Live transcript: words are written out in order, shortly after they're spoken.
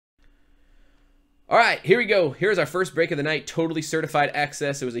All right, here we go. Here's our first break of the night. Totally certified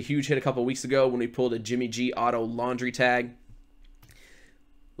access. It was a huge hit a couple weeks ago when we pulled a Jimmy G auto laundry tag.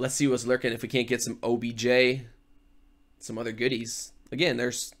 Let's see what's lurking if we can't get some OBJ, some other goodies. Again,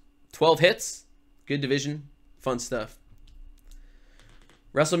 there's 12 hits. Good division. Fun stuff.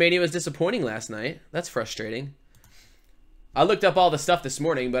 WrestleMania was disappointing last night. That's frustrating. I looked up all the stuff this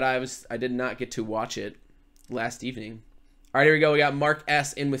morning, but I did not get to watch it last evening. All right, here we go. We got Mark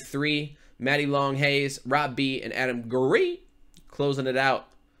S in with 3, Matty Long Hayes, Rob B, and Adam Gray closing it out.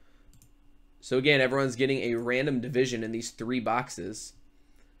 So again, everyone's getting a random division in these 3 boxes.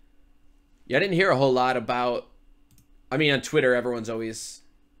 Yeah, I didn't hear a whole lot about... I mean, on Twitter, everyone's always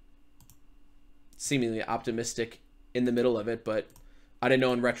seemingly optimistic in the middle of it, but I didn't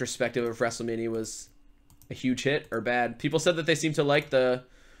know in retrospective if WrestleMania was a huge hit or bad. People said that they seem to like the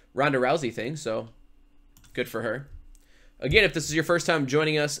Ronda Rousey thing, so good for her. Again, if this is your first time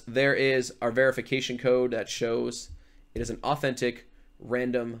joining us, there is our verification code that shows it is an authentic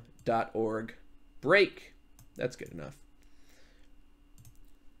random.org break. That's good enough.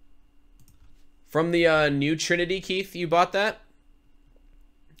 From the new Trinity, Keith, you bought that?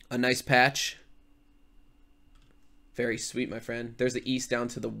 A nice patch. Very sweet, my friend. There's the East down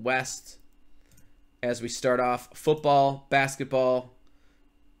to the West. As we start off, football, basketball,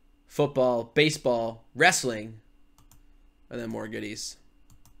 baseball, wrestling, and then more goodies.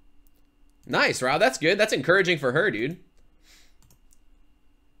 Nice, Rob. That's good. That's encouraging for her, dude.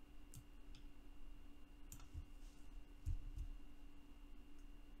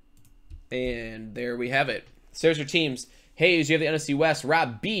 And there we have it. So there's your teams. Hayes, you have the NFC West.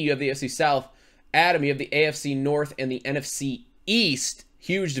 Rob B, you have the AFC South. Adam, you have the AFC North and the NFC East.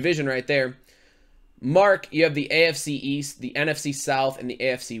 Huge division right there. Mark, you have the AFC East, the NFC South, and the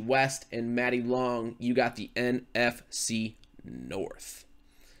AFC West. And Matty Long, you got the NFC North.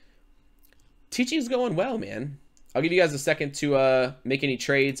 Teaching's going well, man. I'll give you guys a second to make any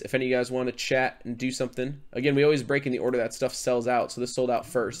trades if any of you guys want to chat and do something. Again, we always break in the order that stuff sells out, so this sold out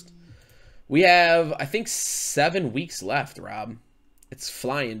first. We have, I think, 7 weeks left, Rob. It's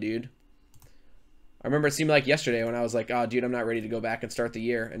flying, dude. I remember it seemed like yesterday when I was like, oh, dude, I'm not ready to go back and start the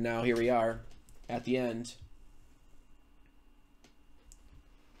year. And now here we are at the end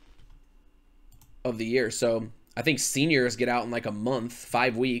of the year. So I think seniors get out in like a month,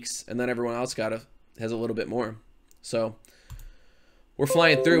 5 weeks, and then everyone else has a little bit more. So we're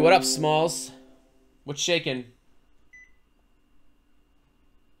flying through. What up, Smalls? What's shaking?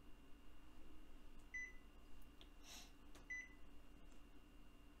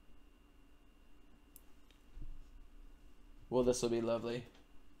 Well, this will be lovely.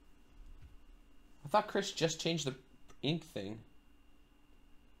 I thought Chris just changed the ink thing.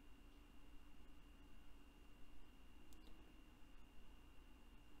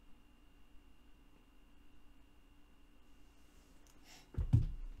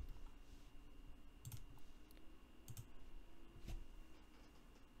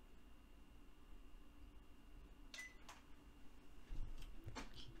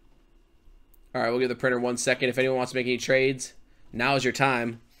 All right, we'll give the printer 1 second. If anyone wants to make any trades, now is your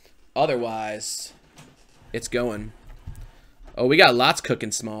time. Otherwise, it's going. Oh, we got lots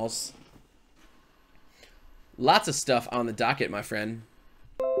cooking, Smalls. Lots of stuff on the docket, my friend.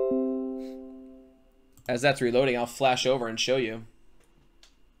 As that's reloading, I'll flash over and show you.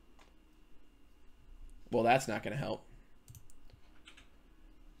 Well, that's not going to help.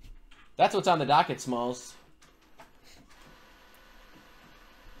 That's what's on the docket, Smalls.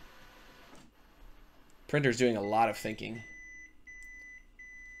 Printer's doing a lot of thinking.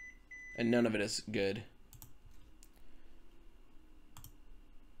 And none of it is good.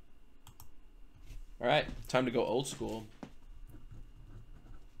 All right, time to go old school.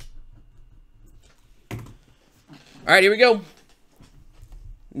 All right, here we go.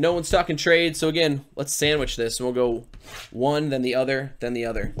 No one's talking trade, so again, let's sandwich this, and we'll go one, then the other, then the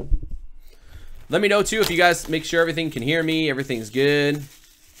other. Let me know, too, if you guys make sure everything can hear me, everything's good.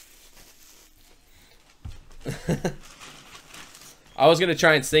 I was gonna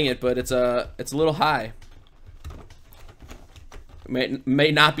try and sing it, but it's a little high.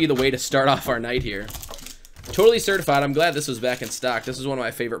 May not be the way to start off our night here. Totally certified. I'm glad this was back in stock. This is one of my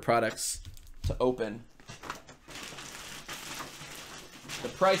favorite products to open. The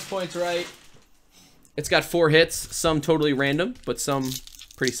price point's right. It's got 4 hits, some totally random, but some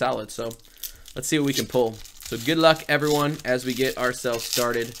pretty solid. So let's see what we can pull. So good luck, everyone, as we get ourselves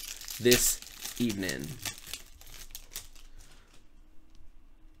started this evening.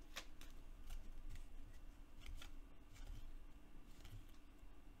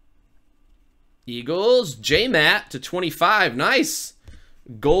 Eagles, J-Matt to 25. Nice.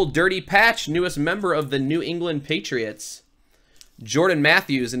 Gold dirty patch, newest member of the New England Patriots. Jordan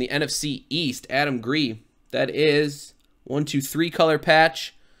Matthews in the NFC East. Adam Gree. That is 1, 2, 3 color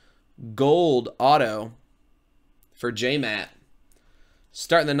patch. Gold auto for J-Matt.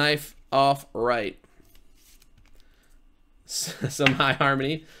 Starting the knife off right. Some high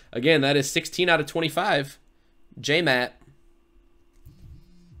harmony. Again, that is 16 out of 25. J-Matt.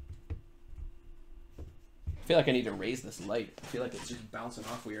 I feel like I need to raise this light. I feel like it's just bouncing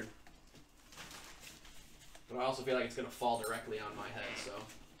off weird. But I also feel like it's going to fall directly on my head, so.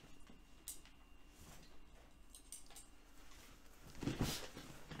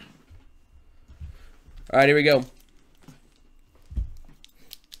 All right, here we go.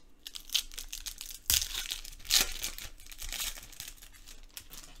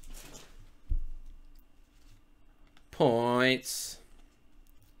 Points.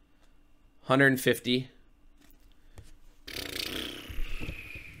 150.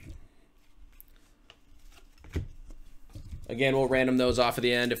 Again, we'll random those off at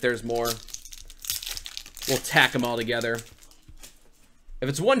the end. If there's more, we'll tack them all together. If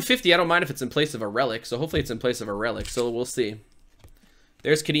it's 150, I don't mind if it's in place of a relic. So hopefully it's in place of a relic. So we'll see.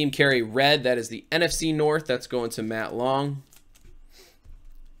 There's Kadeem Carey red. That is the NFC North. That's going to Matt Long.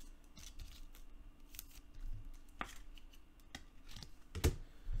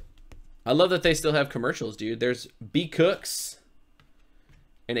 I love that they still have commercials, dude. There's B. Cooks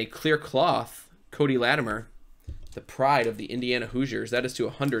and a clear cloth. Cody Latimer, the pride of the Indiana Hoosiers. That is to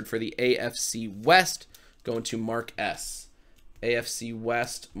 100 for the AFC West. Going to Mark S. AFC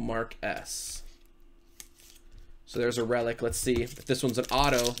West, Mark S. So there's a relic. Let's see. If this one's an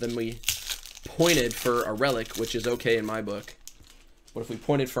auto, then we pointed for a relic, which is okay in my book. But if we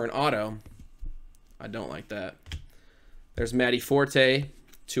pointed for an auto, I don't like that. There's Matty Forte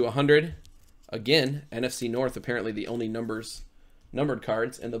to 100. Again, NFC North, apparently the only numbered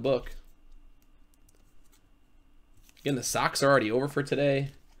cards in the book. Again, the Sox are already over for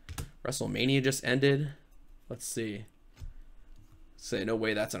today. WrestleMania just ended. Let's see. Say, no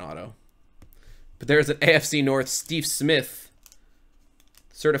way that's an auto. But there's an AFC North Steve Smith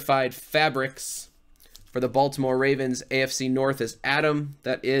certified fabrics for the Baltimore Ravens. AFC North is Adam.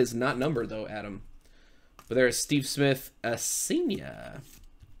 That is not numbered though, Adam. But there's Steve Smith, a senior.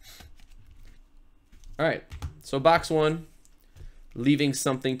 All right, so box one, leaving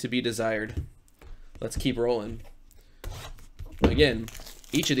something to be desired. Let's keep rolling. Again,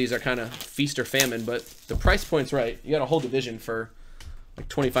 each of these are kind of feast or famine, but the price point's right. You got a whole division for like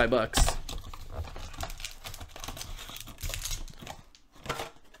 25 bucks.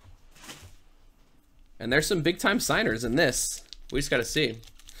 And there's some big time signers in this. We just got to see.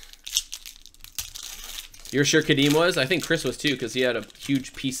 You're sure Kadeem was? I think Chris was too, because he had a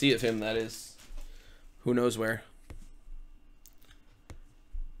huge PC of him that is who knows where.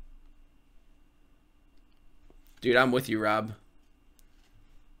 Dude, I'm with you, Rob.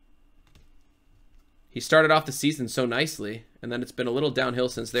 He started off the season so nicely, and then it's been a little downhill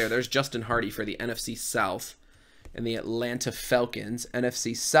since there. There's Justin Hardy for the NFC South and the Atlanta Falcons.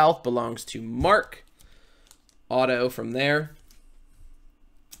 NFC South belongs to Mark. Auto from there.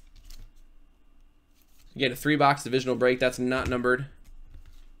 You get a 3-box divisional break. That's not numbered.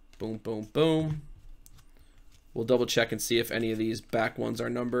 Boom, boom, boom. We'll double check and see if any of these back ones are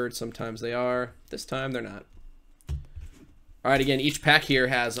numbered. Sometimes they are. This time they're not. All right, again, each pack here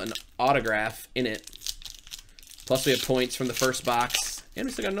has an autograph in it. Plus we have points from the first box. And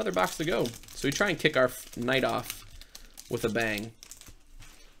we still got another box to go. So we try and kick our night off with a bang.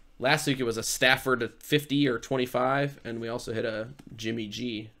 Last week it was a Stafford at 50 or 25. And we also hit a Jimmy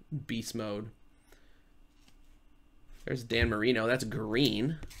G beast mode. There's Dan Marino. That's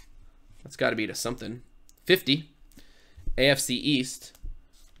green. That's got to be to something. 50. AFC East.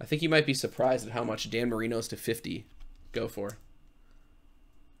 I think you might be surprised at how much Dan Marino's to 50 go for.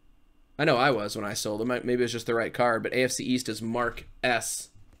 I know I was when I sold him. Maybe it was just the right card, but AFC East is Mark S.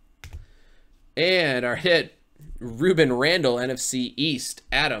 And our hit, Ruben Randall, NFC East,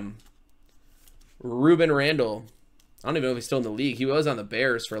 Adam. Ruben Randall. I don't even know if he's still in the league. He was on the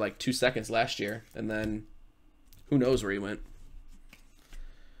Bears for like 2 seconds last year, and then who knows where he went.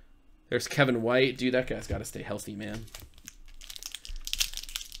 There's Kevin White. Dude, that guy's got to stay healthy, man.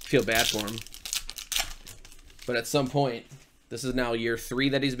 Feel bad for him. But at some point, this is now year 3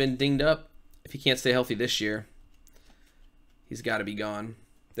 that he's been dinged up. If he can't stay healthy this year, he's got to be gone.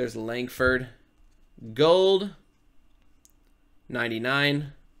 There's Langford. Gold.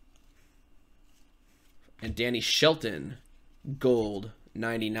 99. And Danny Shelton. Gold.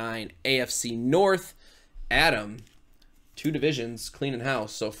 99. AFC North. Adam. 2 divisions. Cleaning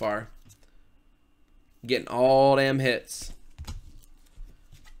house so far. Getting all damn hits.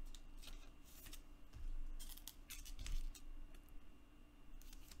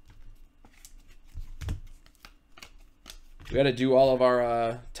 We got to do all of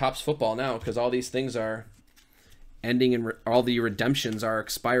our Topps football now because all these things are ending and all the redemptions are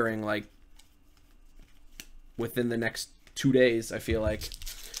expiring like within the next 2 days, I feel like.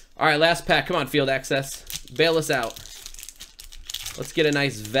 All right, last pack. Come on, Field Access. Bail us out. Let's get a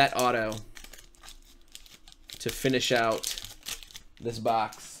nice vet auto to finish out this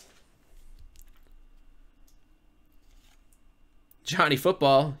box. Johnny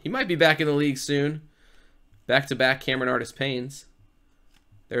Football. He might be back in the league soon. Back-to-back Cameron Artis Pains.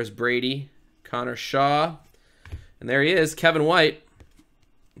 There's Brady, Connor Shaw. And there he is, Kevin White.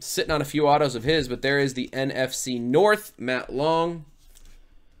 I'm sitting on a few autos of his, but there is the NFC North, Matt Long.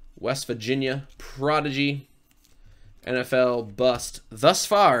 West Virginia Prodigy. NFL bust thus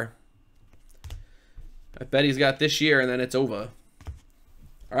far. I bet he's got this year, and then it's over.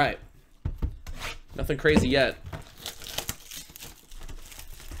 All right. Nothing crazy yet.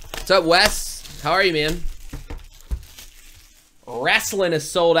 What's up, Wes? How are you, man? Wrestling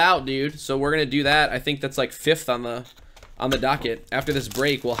is sold out, dude. So we're gonna do that. I think that's like 5th on the docket. After this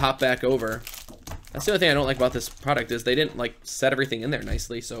break, we'll hop back over. That's the only thing I don't like about this product is they didn't like set everything in there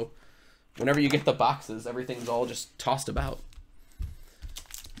nicely. So whenever you get the boxes, everything's all just tossed about.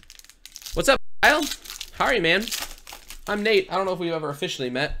 What's up, Kyle? How are you, man? I'm Nate. I don't know if we've ever officially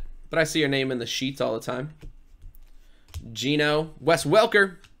met, but I see your name in the sheets all the time. Gino, Wes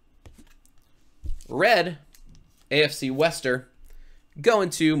Welker, Red, AFC Wester. Going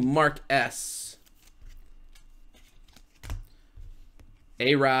to Mark S.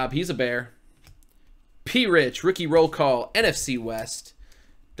 A-Rob, he's a bear. P-Rich, rookie roll call, NFC West.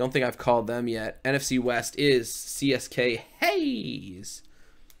 Don't think I've called them yet. NFC West is CSK Hayes.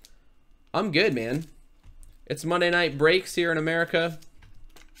 I'm good, man. It's Monday night breaks here in America.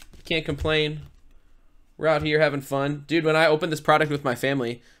 Can't complain. We're out here having fun. Dude, when I opened this product with my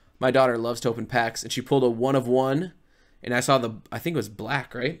family, my daughter loves to open packs, and she pulled a 1 of 1. And I saw I think it was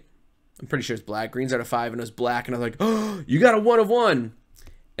black, right? I'm pretty sure it's black. Greens out of 5, and it was black. And I was like, oh, you got a 1 of 1.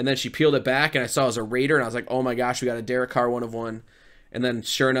 And then she peeled it back, and I saw it was a Raider. And I was like, oh my gosh, we got a Derek Carr 1 of 1. And then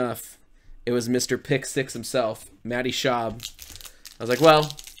sure enough, it was Mr. Pick 6 himself, Matty Schaub. I was like,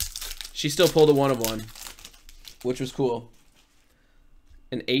 well, she still pulled a 1 of 1, which was cool.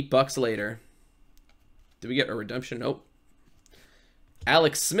 And $8 later. Did we get a redemption? Nope.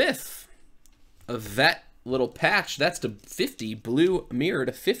 Alex Smith, a vet. Little patch, that's to 50, blue mirror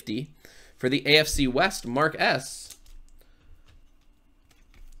to 50 for the AFC West, Mark S.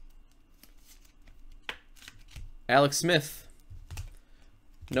 Alex Smith,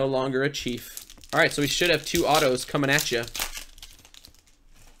 no longer a Chief. All right, so we should have 2 autos coming at you.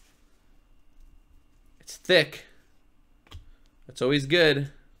 It's thick. That's always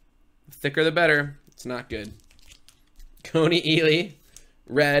good. The thicker the better. It's not good. Coney Ely,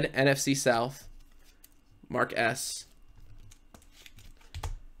 red, NFC South. Mark S.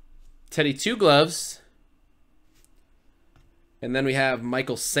 Teddy Two Gloves. And then we have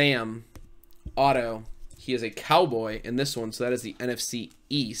Michael Sam auto. He is a Cowboy in this one, so that is the NFC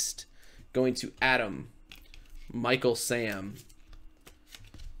East. Going to Adam. Michael Sam.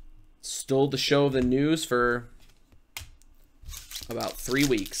 Stole the show of the news for about 3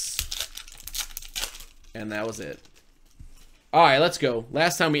 weeks. And that was it. All right, let's go.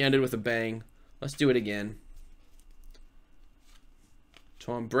 Last time we ended with a bang. Let's do it again.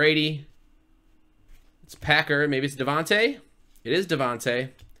 Tom Brady. It's Packer. Maybe it's Devontae. It is Devontae.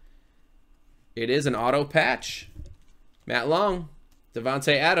 It is an auto patch. Matt Long.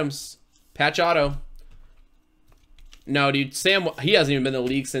 Devontae Adams. Patch auto. No, dude. Sam, he hasn't even been in the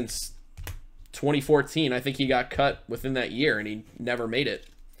league since 2014. I think he got cut within that year, and he never made it.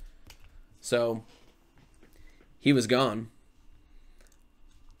 So, he was gone.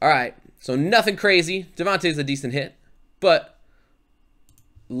 All right. So nothing crazy. Devontae's a decent hit. But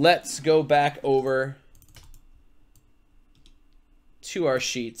let's go back over to our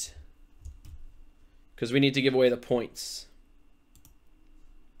sheet because we need to give away the points.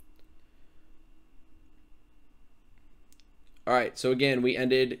 All right. So again, we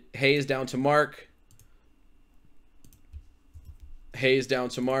ended Hayes down to Mark. Hayes down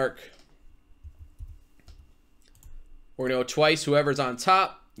to Mark. We're going to go twice. Whoever's on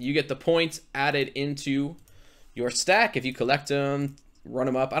top. You get the points added into your stack. If you collect them, run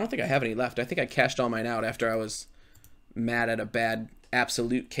them up. I don't think I have any left. I think I cashed all mine out after I was mad at a bad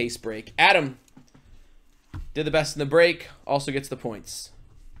absolute case break. Adam did the best in the break. Also gets the points.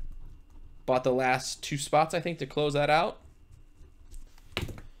 Bought the last 2 spots, I think, to close that out.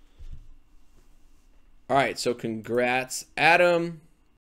 All right, so congrats, Adam.